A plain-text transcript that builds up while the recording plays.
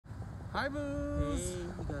Hi, Boos! Hey,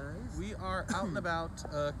 you guys. We are out and about,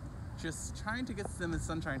 just trying to get some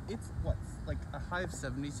sunshine. It's like a high of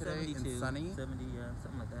 70 today and sunny. 70, yeah,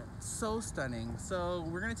 something like that. So stunning. So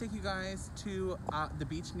we're gonna take you guys to the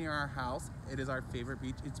beach near our house. It is our favorite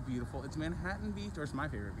beach. It's beautiful. It's Manhattan Beach, or it's my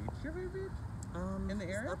favorite beach. Your favorite beach? In the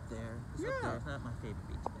area? It's up there. It's Yeah. up there. It's not my favorite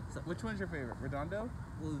beach. But it's up Which one's your favorite? Redondo?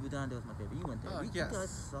 Well, Redondo is my favorite. You went there. Yes. You guys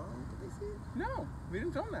saw it? Did they see it? No, we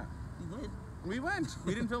didn't film that. You went. We went.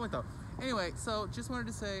 We didn't film it though. Anyway, so just wanted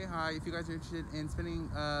to say hi. If you guys are interested in spending,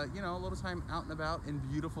 a little time out and about in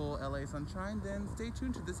beautiful LA sunshine, then stay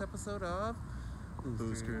tuned to this episode of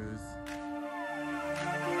BoosCruize.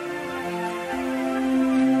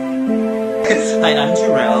 Hi, I'm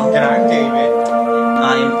Jarrell. And I'm David.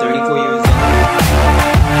 I am 34 years old.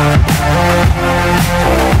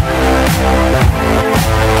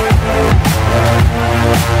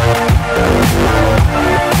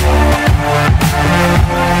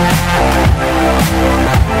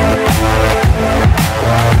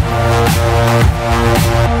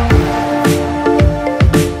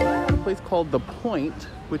 Called The Point,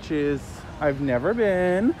 which is, I've never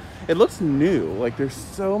been. It looks new. Like there's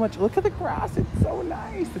so much. Look at the grass. It's so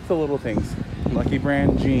nice. It's the little things. Lucky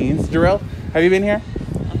Brand jeans. Jarrell, have you been here?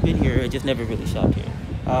 I've been here. I just never really shopped here.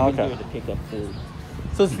 Oh, I've been okay. here to pick up food.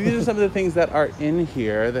 So these are some of the things that are in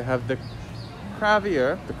here. They have the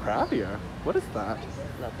Cravier. The Cravier? What is that?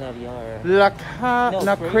 La Caviar. No,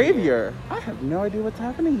 Cravier. Cravier. I have no idea what's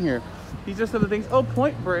happening here. These are some of the things. Oh,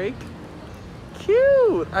 Point Break.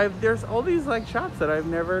 Cute. There's all these like shops that I've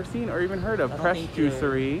never seen or even heard of. Fresh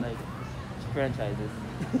Juicery. Like franchises.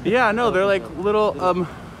 Yeah, no, they're like little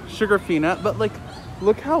sugar fina, but like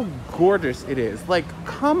look how gorgeous it is. Like,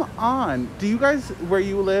 come on. Do you guys, where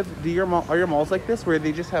you live, are your malls like this where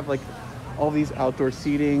they just have like all these outdoor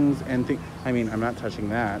seatings and things? I mean, I'm not touching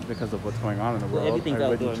that because of what's going on in the world. Everything's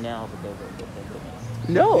outdoor now, but they're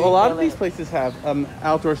no, a lot of these places have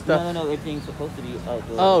outdoor stuff. No, everything's supposed to be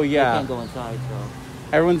outdoor. Oh, yeah. You can't go inside, so.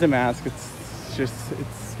 Everyone's in mask. It's just,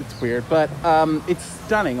 it's weird, but it's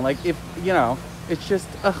stunning. Like, if, it's just,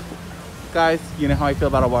 guys, you know how I feel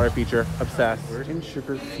about a water feature. Obsessed. We're in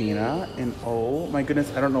Sugarfina, and oh my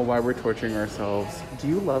goodness, I don't know why we're torturing ourselves. Do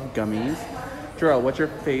you love gummies? Jarrell, what's your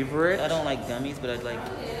favorite? I don't like gummies, but I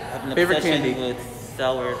have an Favorite obsession candy? with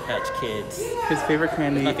Sour Patch Kids. His favorite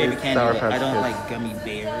candy My favorite is candy, Sour but Patch I don't Kids. like gummy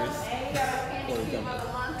bears or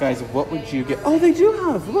gummy. Guys, what would you get? Oh, they do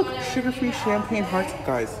have. Look, sugar-free champagne hearts.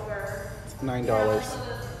 Guys, it's $9.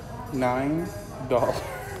 $9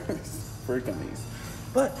 for gummies.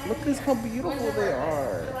 But look at how beautiful they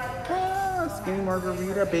are. Skinny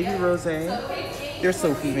margarita, baby rosé. They're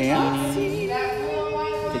so fancy.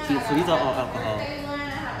 They're cute. So these are all alcohol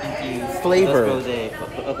infused. Flavored. That's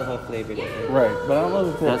rosé, alcohol flavored. Right, but I don't know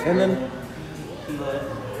the flavor.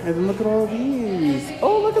 And then look at all these.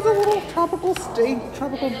 Oh, look at the little tropical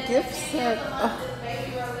gift set.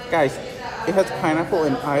 Oh. Guys, it has pineapple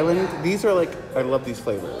and island. These are like, I love these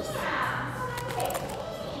flavors.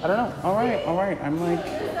 I don't know. All right. I'm like,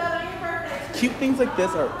 cute things like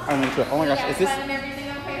this I'm into it. Oh my gosh, is this?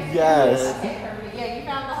 Yes. Yeah, you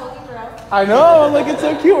found the Holy Grail. I know, like it's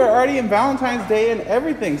so cute. We're already in Valentine's Day and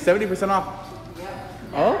everything. 70% off.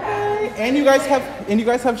 Okay. And you guys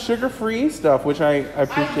have sugar-free stuff, which I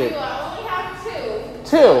appreciate. I only have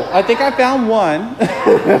two. I think I found one.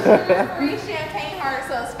 Sugar-free champagne hearts,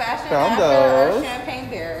 so it's fashion Found after those. champagne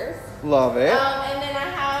bears. Love it. And then I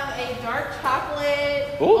have a dark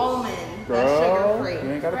chocolate Ooh. almond. Girl, That's sugar-free.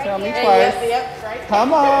 you ain't gotta tell me here. twice. Yep, right Come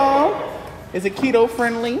there. on. Is it keto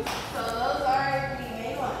friendly? So those are the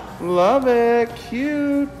main ones. Love it.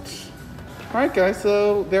 Cute. All right, guys.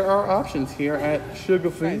 So there are options here at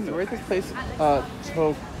Sugarfree. So we're at this place,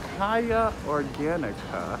 Tokaya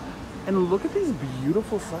Organica, and look at these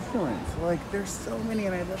beautiful succulents. Like there's so many,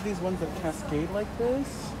 and I love these ones that cascade like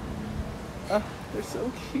this. They're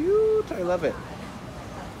so cute. I love it.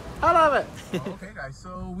 I love it. Okay, guys.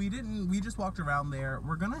 So we just walked around there.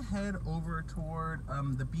 We're gonna head over toward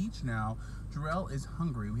the beach now. Jarrell is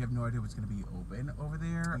hungry. We have no idea what's gonna be open over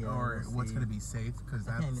there, Yeah, or we'll what's see. gonna be safe, because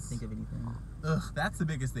I can't even think of anything. that's the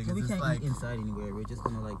biggest thing. So we is can't like, eat inside anywhere. We're just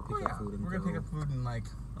gonna like pick up food and we're gonna pick up food and like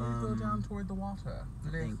go down toward the water.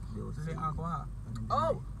 I think we'll see. Agua. And then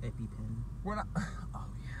Oh! EpiPen. We're not. Oh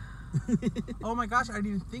yeah. Oh my gosh! I didn't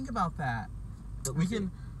even think about that. But We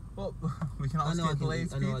can. Well, we can always get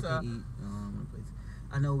Blaze I know I pizza. can eat one place.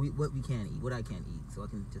 I know what we can't eat, what I can't eat, so I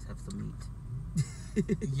can just have some meat.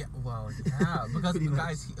 Yeah, well, yeah, because Pretty much.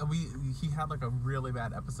 guys, he had like a really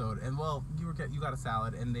bad episode, and well, you got a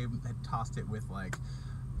salad, and they had tossed it with like,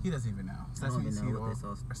 he doesn't even know, I don't sesame even seed know what or they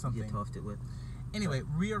sauce something. you tossed it with. Anyway,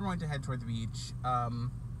 we are going to head toward the beach.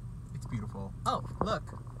 It's beautiful. Oh, look.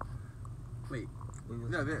 Wait.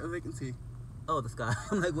 No, they can see. Oh, the sky.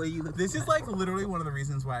 I'm like, where you? This is like literally one of the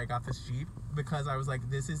reasons why I got this Jeep, because I was like,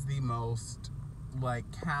 this is the most like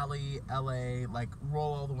Cali, LA, like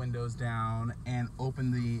roll all the windows down and open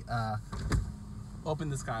the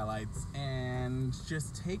skylights and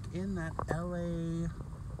just take in that LA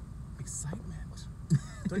excitement.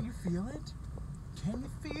 Don't you feel it? Can you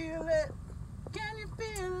feel it? Can you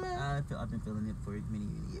feel it? I've been feeling it for many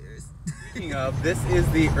years. Speaking of, this is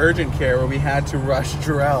the urgent care where we had to rush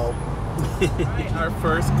Jarrell. Our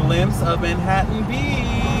first glimpse of Manhattan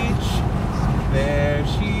Beach. There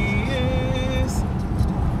she is.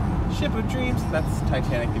 Ship of Dreams. That's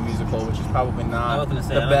Titanic the musical, which is probably not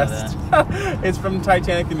the best. It's from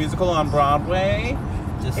Titanic the musical on Broadway.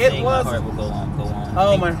 Just saying, my heart will go on.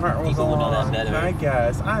 Oh, my heart will People go would know on. that better. I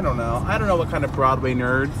guess. I don't know. I don't know what kind of Broadway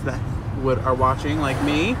nerds that are watching like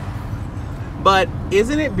me. But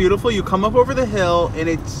isn't it beautiful? You come up over the hill and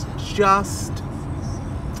it's just,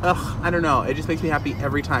 I don't know. It just makes me happy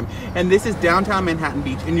every time. And this is downtown Manhattan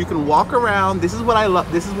Beach, and you can walk around. This is what I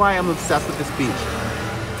love. This is why I'm obsessed with this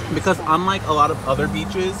beach. Because unlike a lot of other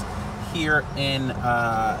beaches here in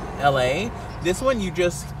LA, this one you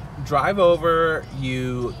just drive over,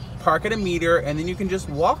 you park at a meter, and then you can just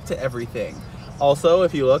walk to everything. Also,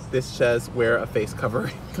 if you look, this says wear a face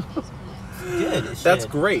covering. Good. That's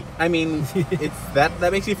great. I mean, it's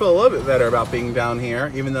that makes you feel a little bit better about being down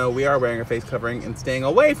here, even though we are wearing a face covering and staying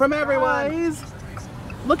away from everyone. Guys,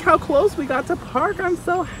 look how close we got to park. I'm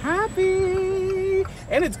so happy.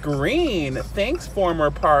 And it's green. Thanks, former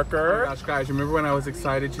Parker. Oh my gosh, guys, remember when I was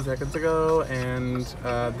excited 2 seconds ago? And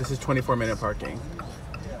this is 24-minute parking.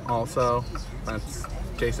 Also, that's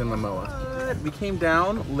Jason Momoa. We came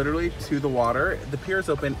down literally to the water. The pier's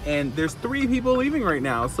open and there's 3 people leaving right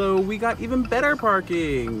now. So we got even better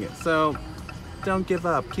parking. So don't give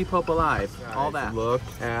up. Keep hope alive. Guys, all that. Look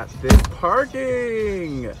at this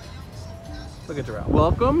parking. Look at Jarrell.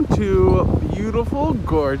 Welcome to beautiful,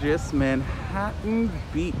 gorgeous Manhattan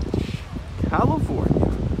Beach,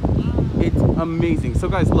 California. It's amazing. So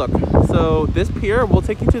guys, look. So this pier, we'll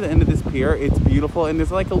take you to the end of this pier. It's beautiful and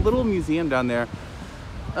there's like a little museum down there.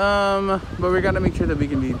 But we gotta make sure that we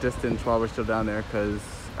can be distant while we're still down there, because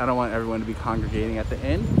I don't want everyone to be congregating at the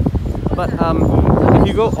end. But if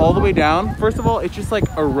you go all the way down, first of all, it's just like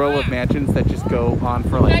a row of mansions that just go on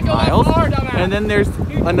for like miles. And then there's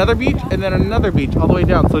another beach and then another beach all the way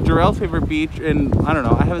down. So Jarrell's favorite beach, and I don't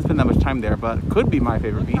know, I haven't spent that much time there, but could be my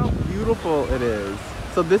favorite beach. How beautiful it is.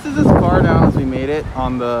 So this is as far down as we made it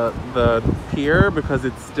on the pier, because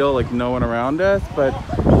it's still like no one around us, but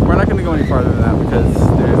we're not gonna go any farther than that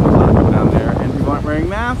because there's a lot of people down there and people aren't wearing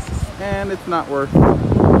masks and it's not worth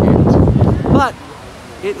it. But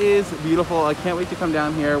it is beautiful. I can't wait to come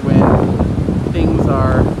down here when things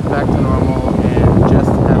are back to normal and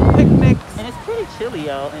just have picnics. And it's pretty chilly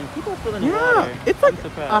out and people are still in the water. Yeah, it's like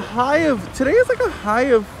a high of, today is like a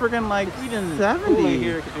high of friggin' like 70.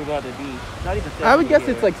 Here because we're by the beach. Not even 70 I would guess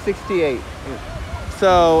here. it's like 68.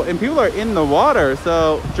 So, and people are in the water.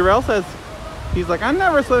 So Jarrell says, he's like, I'm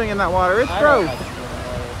never swimming in that water. It's gross.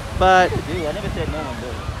 But I never said no one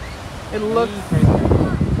did. it looks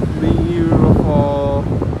beautiful.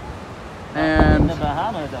 And in the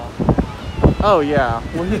Bahamas though. oh yeah,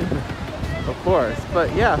 of course.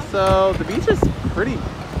 But yeah, so the beach is pretty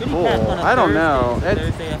full. I don't know.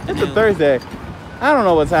 It's a Thursday. I don't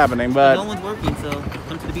know what's happening, but no one's working, so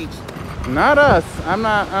come to the beach. Not us. I'm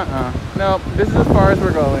not, No, this is as far as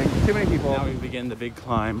we're going. Too many people. Now we begin the big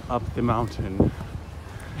climb up the mountain.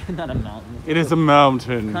 Not a mountain. It is a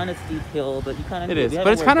mountain. Kind of steep hill, but you kind of. It is, but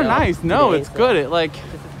it's kind of nice. No, it's good. It like. This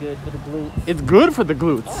is good for the glutes. It's good for the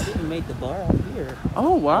glutes. Oh, they even made the bar out here.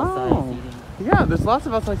 Oh wow. Outside seating. Yeah, there's lots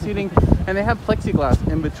of outside seating, and they have plexiglass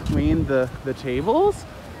in between the tables.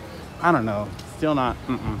 I don't know. Still not.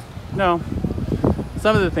 No.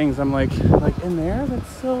 Some of the things I'm like in there.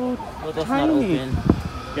 That's so well, that's tiny. Not open.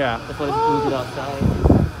 Yeah. That's why they moved it outside.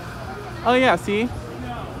 Oh yeah, see?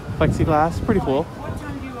 Plexiglass, pretty cool.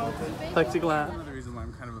 Plexiglass. Another reason why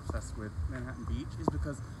I'm kind of obsessed with Manhattan Beach is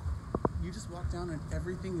because you just walk down and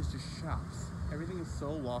everything is just shops. Everything is so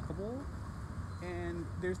walkable, and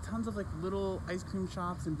there's tons of like little ice cream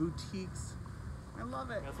shops and boutiques. I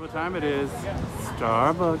love it. Guess what time it is?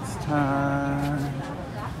 Starbucks time.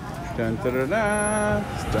 Dun, da, da, da.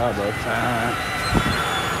 Starbucks time.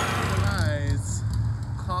 Guys,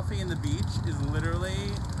 coffee in the beach is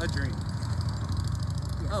literally a dream.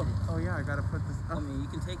 Yes, oh yeah, I gotta put this up. I mean, you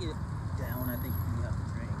can take it down. I think you have to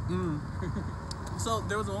drink. So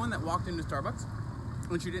there was a woman that walked into Starbucks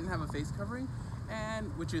when she didn't have a face covering,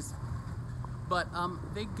 and which is But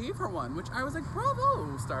they gave her one, which I was like,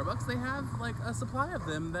 bravo, Starbucks. They have like a supply of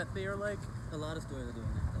them that they are like. A lot of stores are doing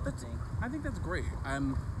that. I think that's great. But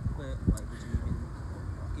like, would you even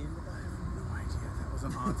walk in with that? I have no idea. That was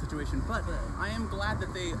an odd situation, but I am glad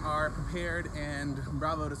that they are prepared, and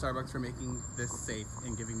bravo to Starbucks for making this safe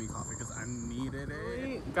and giving me coffee because I needed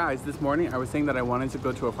it. Guys, this morning I was saying that I wanted to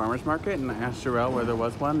go to a farmer's market, and I asked Jarrell where there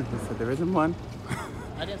was one. He said there isn't one.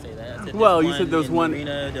 I didn't say that. I said well, you said there was one in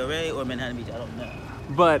Marina Del Rey or Manhattan Beach. I don't know.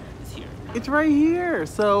 But it's here. It's right here.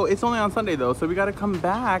 So it's only on Sunday though, so we got to come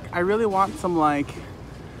back. I really want some like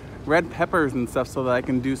red peppers and stuff so that I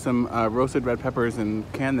can do some roasted red peppers and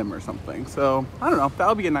can them or something. So I don't know.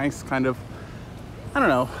 That'll be a nice kind of, I don't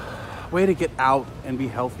know, way to get out and be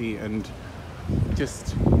healthy and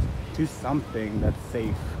just do something that's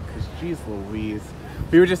safe. Because geez Louise,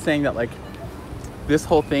 we were just saying that like this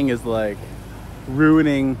whole thing is like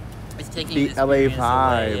ruining it's taking the LA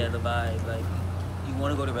vibe. Away. Yeah, the vibe. Like you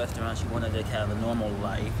want to go to restaurants, you want to like have a normal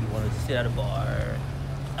life, you want to sit at a bar,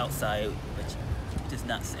 outside, but it's just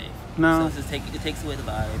not safe. No. So it takes away the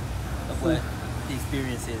vibe of what the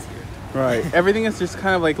experience is here. Right. Everything is just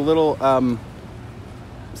kind of like a little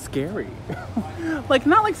scary. Like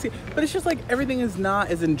not like, but it's just like everything is not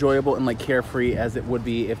as enjoyable and like carefree as it would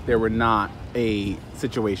be if there were not a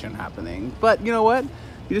situation happening. But you know what?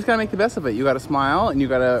 You just gotta make the best of it. You gotta smile and you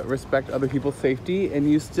gotta respect other people's safety, and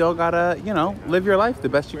you still gotta, you know, live your life the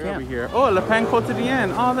best you can. Over here. Oh, Le Pain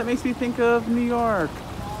Quotidien. Oh, that makes me think of New York.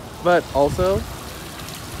 But also,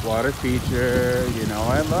 water feature. You know,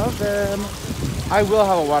 I love them. I will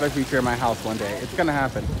have a water feature in my house one day. It's gonna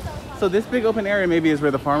happen. So this big open area maybe is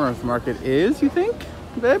where the farmer's market is, you think,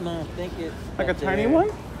 babe? No, I think it's like a tiny there. one?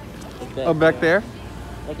 Oh, back there?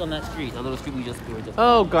 Like on that street, a little street we just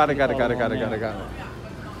Oh, got it.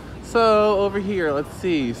 So over here, let's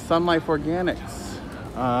see, Sun Life Organics,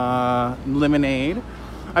 lemonade.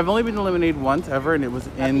 I've only been to Lemonade once ever, and it was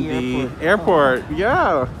in the airport. Oh.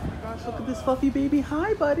 Yeah. Gosh, look at this fluffy baby.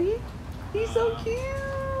 Hi, buddy. He's so cute.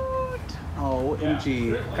 Oh,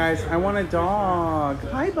 MG. Guys, I want a dog.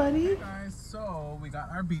 Hi, buddy. Guys, so we got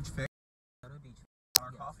our beach fix.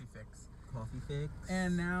 Our coffee fix. Coffee fix.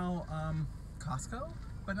 And now, Costco?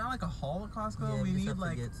 But not like a haul at Costco. Yeah, we need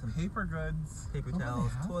like some paper goods, paper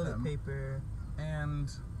towels, toilet paper,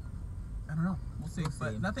 and I don't know. We'll see.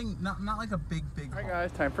 But nothing, not like a big haul. All right,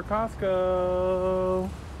 guys, time for Costco.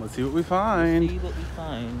 Let's see what we find. Let's see what we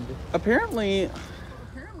find. Apparently,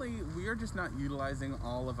 we are just not utilizing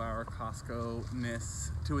all of our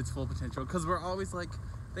Costco-ness to its full potential because we're always like,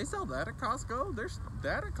 they sell that at Costco. There's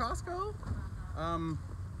that at Costco.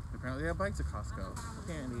 Apparently they have bikes at Costco.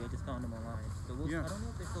 Apparently, I just found them online. So yeah. I don't know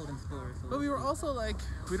if they're sold in stores. So but we were also like,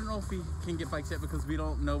 we don't know if we can get bikes yet because we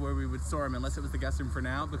don't know where we would store them unless it was the guest room for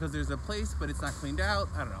now because there's a place, but it's not cleaned out.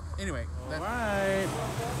 I don't know. Anyway. All right.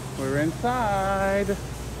 We're inside.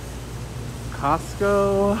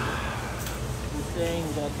 Costco. We're saying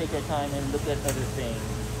we're going to take our time and look at other things.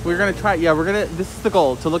 We're going to try, this is the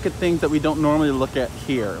goal, to look at things that we don't normally look at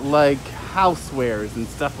here, like housewares and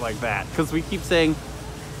stuff like that. Because we keep saying,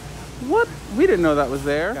 what? We didn't know that was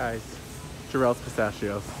there. Guys, Jarrell's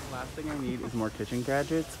pistachios. Last thing I need is more kitchen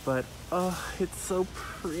gadgets, but oh, it's so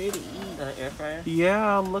pretty. Air fryer?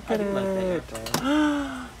 Yeah, look at it. Like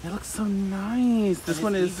that it looks so nice. This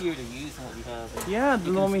one is easier to use than what we have. Yeah,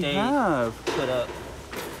 the one we have. Put up.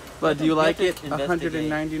 But do you like it?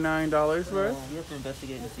 $199 worth? We have to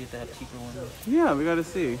investigate and see if they have cheaper ones. Yeah, we gotta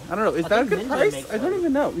see. I don't know. Is that a good price? I don't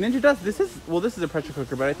even know. Ninja does. This is a pressure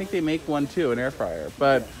cooker, but I think they make one too, an air fryer.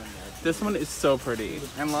 But this one is so pretty.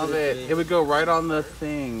 I love it. It would go right on the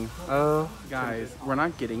thing. Oh, guys, we're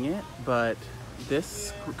not getting it, but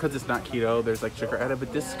this, because it's not keto, there's like sugar added,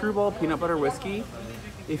 but this screwball peanut butter whiskey,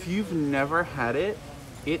 if you've never had it,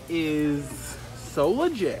 it is so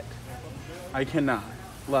legit. I cannot.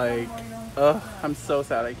 Like, I'm so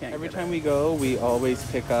sad I can't. Every time we go, we always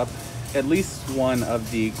pick up at least one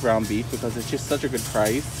of the ground beef because it's just such a good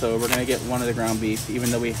price. So we're gonna get one of the ground beef,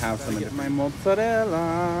 even though we have some of it. My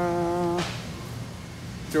mozzarella.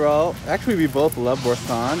 Jarrell, actually we both love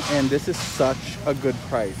Boursin, and this is such a good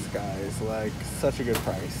price, guys. Like, such a good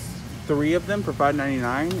price. 3 of them for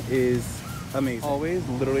 $5.99 is amazing. Always,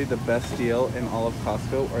 literally the best deal in all of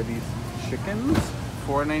Costco are these chickens.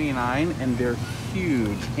 $4.99, and they're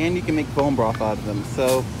huge, and you can make bone broth out of them.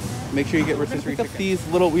 So make sure you get rotisserie chicken. These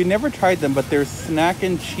little, we never tried them, but they're snack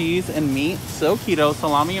and cheese and meat, so keto,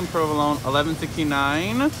 salami and provolone,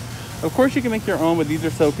 $11.69. Of course you can make your own, but these are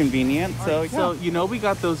so convenient. So, so you know, we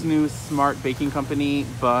got those new Smart Baking Company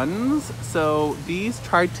buns. So these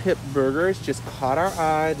tri-tip burgers just caught our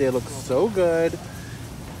eye. They look so good.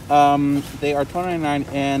 They are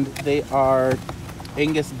 $12.99 and they are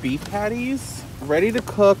Angus beef patties. Ready to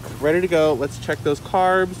cook, ready to go. Let's check those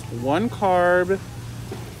carbs. 1 carb.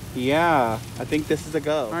 Yeah, I think this is a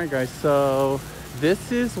go. All right, guys, so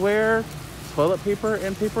this is where toilet paper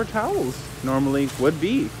and paper towels normally would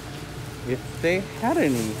be if they had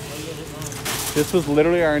any. This was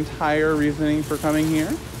literally our entire reasoning for coming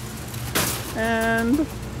here. And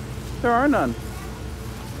there are none.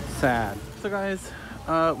 Sad. So guys,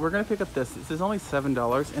 we're gonna pick up this. This is only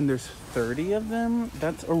 $7 and there's 30 of them.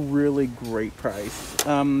 That's a really great price.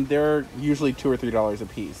 They're usually $2 or $3 a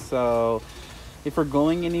piece. So if we're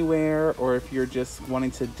going anywhere or if you're just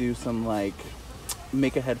wanting to do some like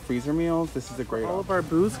make ahead freezer meals, this is a great option. All of our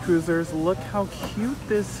Booze Cruisers, look how cute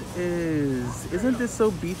this is. Isn't this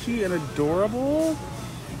so beachy and adorable?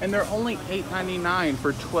 And they're only $8.99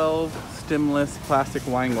 for 12 stemless plastic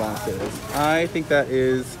wine glasses. I think that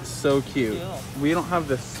is so cute. We don't have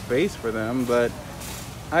the space for them, but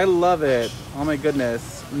I love it. Oh my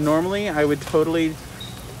goodness. Normally I would totally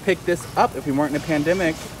pick this up if we weren't in a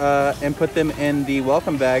pandemic and put them in the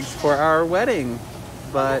welcome bags for our wedding.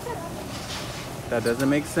 But that doesn't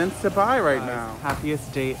make sense to buy right now.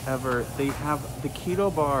 Happiest day ever. They have the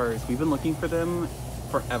keto bars. We've been looking for them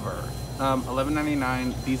forever.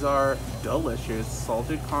 $11.99. These are delicious.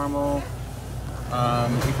 Salted caramel.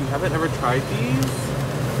 If you haven't ever tried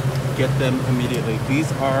these, get them immediately.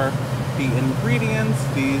 These are the ingredients.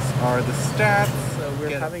 These are the stats. So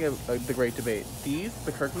we're having the great debate. These,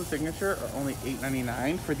 the Kirkland Signature, are only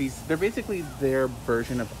 $8.99 for these. They're basically their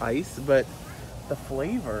version of ice, but the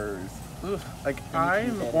flavors. Ugh, like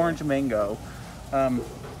I'm orange mango.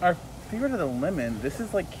 Our favorite of the lemon. This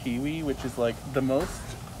is like kiwi, which is like the most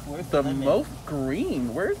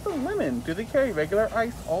green. Where's the lemon? Do they carry regular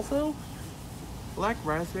ice also? Black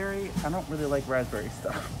raspberry. I don't really like raspberry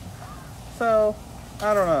stuff, so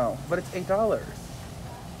I don't know. But it's $8.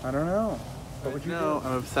 I don't know. What would you know?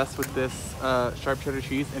 I'm obsessed with this sharp cheddar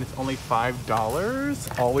cheese, and it's only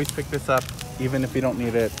 $5. Always pick this up, even if you don't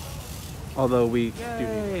need it. Although we do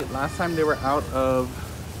need it. Last time they were out of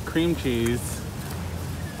cream cheese,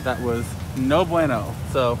 that was no bueno.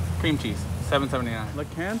 So cream cheese, $7.79.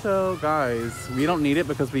 Lakanto, guys, we don't need it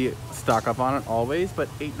because we stock up on it always, but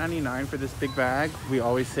 $8.99 for this big bag. We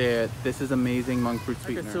always say it. This is amazing monk fruit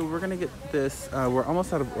sweetener. Okay, so we're gonna get this. We're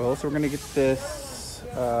almost out of oil, so we're gonna get this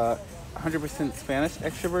 100% Spanish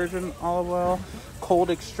extra virgin olive oil, cold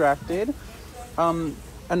extracted.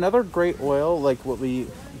 Another great oil, like what we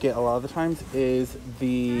get a lot of the times, is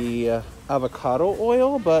the avocado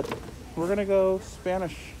oil, but we're gonna go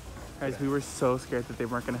Spanish. Guys, we were so scared that they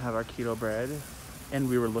weren't gonna have our keto bread, and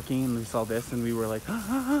we were looking and we saw this and we were like,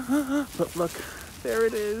 but look, there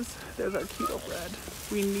it is. There's our keto bread.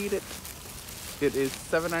 We need it. It is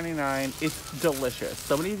 $7.99. It's delicious.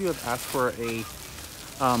 So many of you have asked for a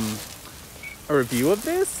review of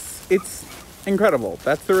this. It's incredible.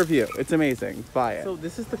 That's the review. It's amazing. Buy it. So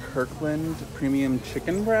this is the Kirkland premium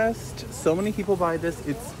chicken breast. So many people buy this.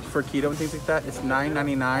 It's for keto and things like that. It's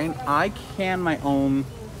 $9.99. I can my own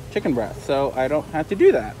chicken breast, so I don't have to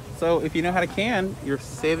do that. So if you know how to can, you're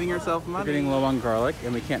saving yourself money. We're getting low on garlic,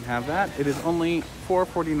 and we can't have that. It is only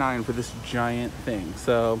 $4.49 for this giant thing.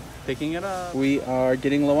 So picking it up. We are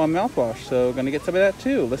getting low on mouthwash, so gonna get some of that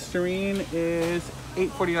too. Listerine is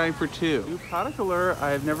 $8.49 for 2. New product alert.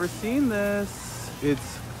 I have never seen this.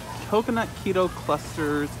 It's coconut keto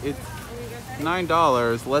clusters. It's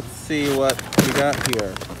 $9. Let's see what we got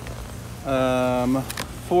here.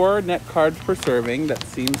 4 net carbs per serving. That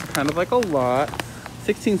seems kind of like a lot.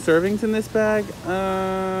 16 servings in this bag.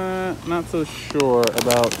 Not so sure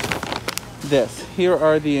about this. Here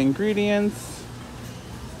are the ingredients.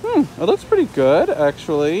 It looks pretty good,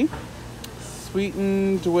 actually.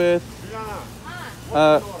 Sweetened with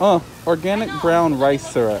organic brown rice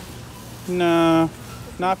syrup. Nah,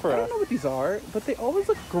 not for us. I don't know what these are, but they always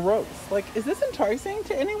look gross. Like, is this enticing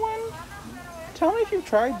to anyone? Tell me if you've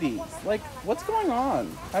tried these. Like, what's going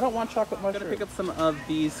on? I don't want chocolate mushroom. I'm gonna pick up some of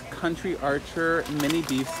these Country Archer mini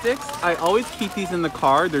beef sticks. I always keep these in the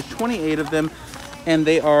car. There's 28 of them, and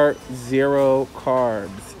they are 0 carbs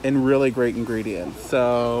and really great ingredients.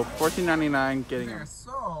 So $14.99 getting them.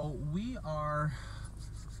 So we are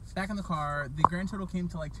back in the car. The grand total came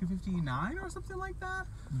to like $259 or something like that.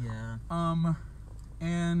 Yeah.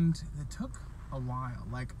 And it took a while.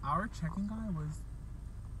 Like, our check-in guy was,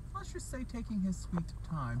 let's just say, taking his sweet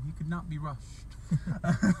time. He could not be rushed.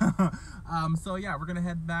 So yeah, we're gonna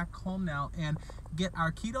head back home now and get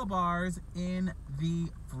our keto bars in the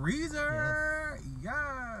freezer.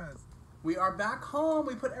 Yes. We are back home.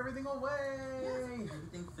 We put everything away. Yes.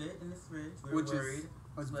 Everything fit in the fridge. We Which were worried. is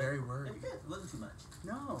I was very worried. It wasn't too much.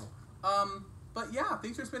 No. But yeah,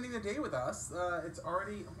 thanks for spending the day with us. It's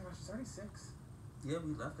already, oh my gosh, it's already 6. Yeah,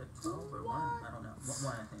 we left at 12 or 1. I don't know.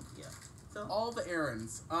 1, I think. Yeah. So all the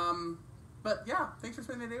errands. But yeah, thanks for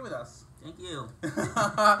spending the day with us. Thank you.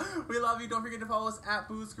 We love you. Don't forget to follow us at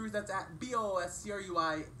BoosCruize. That's at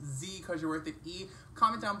BOSCRUIZ because you're worth it.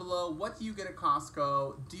 Comment down below. What do you get at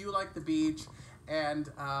Costco? Do you like the beach? And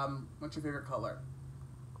what's your favorite color?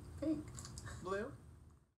 Pink. Blue?